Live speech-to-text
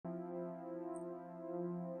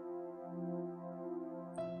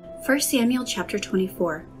1 Samuel chapter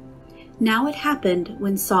 24. Now it happened,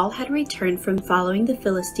 when Saul had returned from following the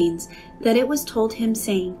Philistines, that it was told him,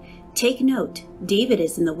 saying, Take note, David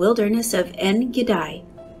is in the wilderness of En-Gedi.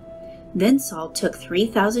 Then Saul took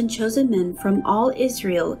 3,000 chosen men from all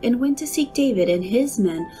Israel, and went to seek David and his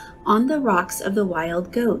men on the rocks of the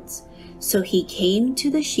wild goats. So he came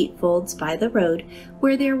to the sheepfolds by the road,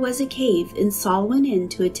 where there was a cave, and Saul went in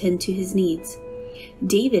to attend to his needs.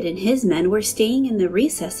 David and his men were staying in the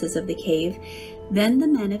recesses of the cave. Then the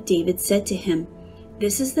men of David said to him,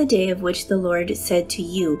 This is the day of which the Lord said to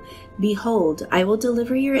you, Behold, I will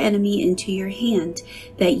deliver your enemy into your hand,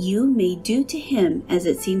 that you may do to him as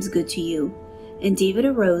it seems good to you. And David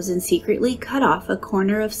arose and secretly cut off a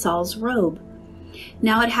corner of Saul's robe.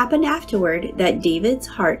 Now it happened afterward that David's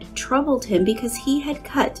heart troubled him because he had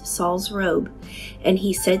cut Saul's robe. And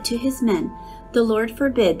he said to his men, The Lord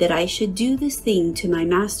forbid that I should do this thing to my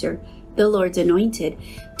master, the Lord's anointed,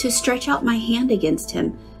 to stretch out my hand against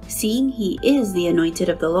him, seeing he is the anointed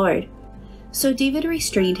of the Lord. So David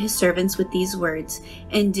restrained his servants with these words,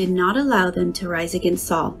 and did not allow them to rise against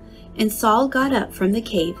Saul. And Saul got up from the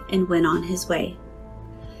cave and went on his way.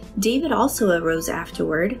 David also arose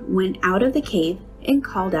afterward, went out of the cave, and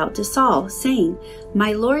called out to Saul, saying,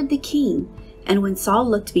 My lord the king. And when Saul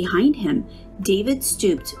looked behind him, David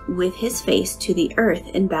stooped with his face to the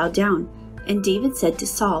earth and bowed down. And David said to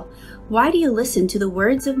Saul, Why do you listen to the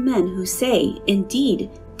words of men who say,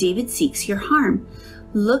 Indeed, David seeks your harm?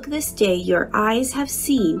 Look, this day your eyes have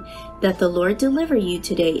seen that the Lord deliver you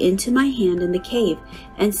today into my hand in the cave,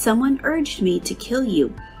 and someone urged me to kill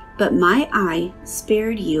you. But my eye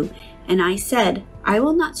spared you, and I said, I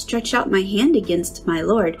will not stretch out my hand against my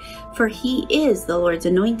Lord, for he is the Lord's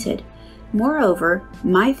anointed. Moreover,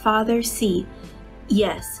 my father, see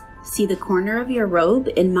the corner of your robe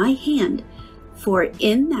in my hand, for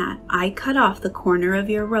in that I cut off the corner of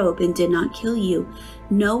your robe and did not kill you.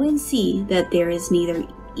 Know and see that there is neither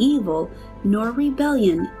evil nor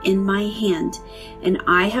rebellion in my hand, and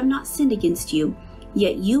I have not sinned against you,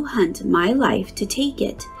 yet you hunt my life to take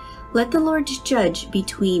it. Let the Lord judge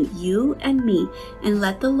between you and me, and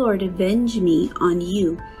let the Lord avenge me on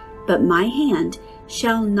you. But my hand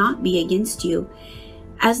shall not be against you.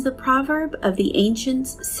 As the proverb of the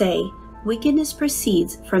ancients say, Wickedness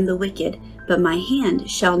proceeds from the wicked, but my hand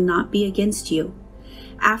shall not be against you.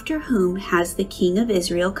 After whom has the king of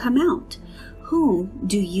Israel come out? Whom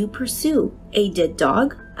do you pursue? A dead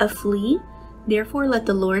dog? A flea? Therefore let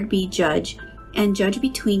the Lord be judge, and judge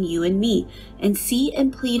between you and me, and see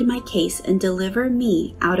and plead my case, and deliver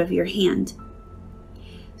me out of your hand.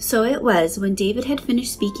 So it was, when David had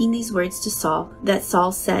finished speaking these words to Saul, that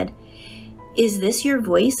Saul said, Is this your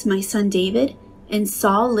voice, my son David? And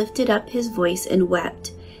Saul lifted up his voice and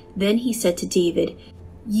wept. Then he said to David,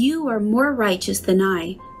 You are more righteous than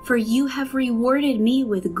I, for you have rewarded me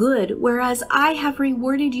with good, whereas I have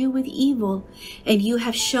rewarded you with evil. And you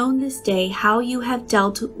have shown this day how you have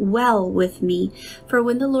dealt well with me. For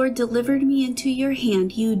when the Lord delivered me into your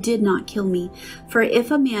hand, you did not kill me. For if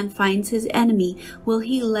a man finds his enemy, will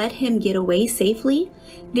he let him get away safely?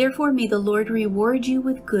 Therefore may the Lord reward you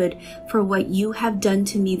with good for what you have done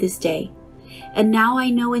to me this day. And now I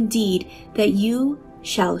know indeed that you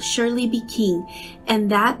shall surely be king, and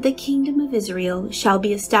that the kingdom of Israel shall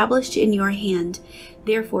be established in your hand.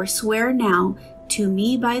 Therefore swear now to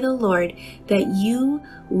me by the Lord that you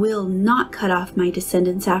will not cut off my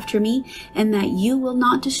descendants after me, and that you will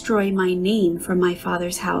not destroy my name from my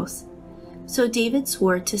father's house. So David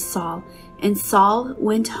swore to Saul, and Saul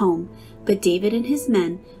went home, but David and his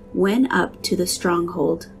men went up to the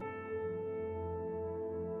stronghold.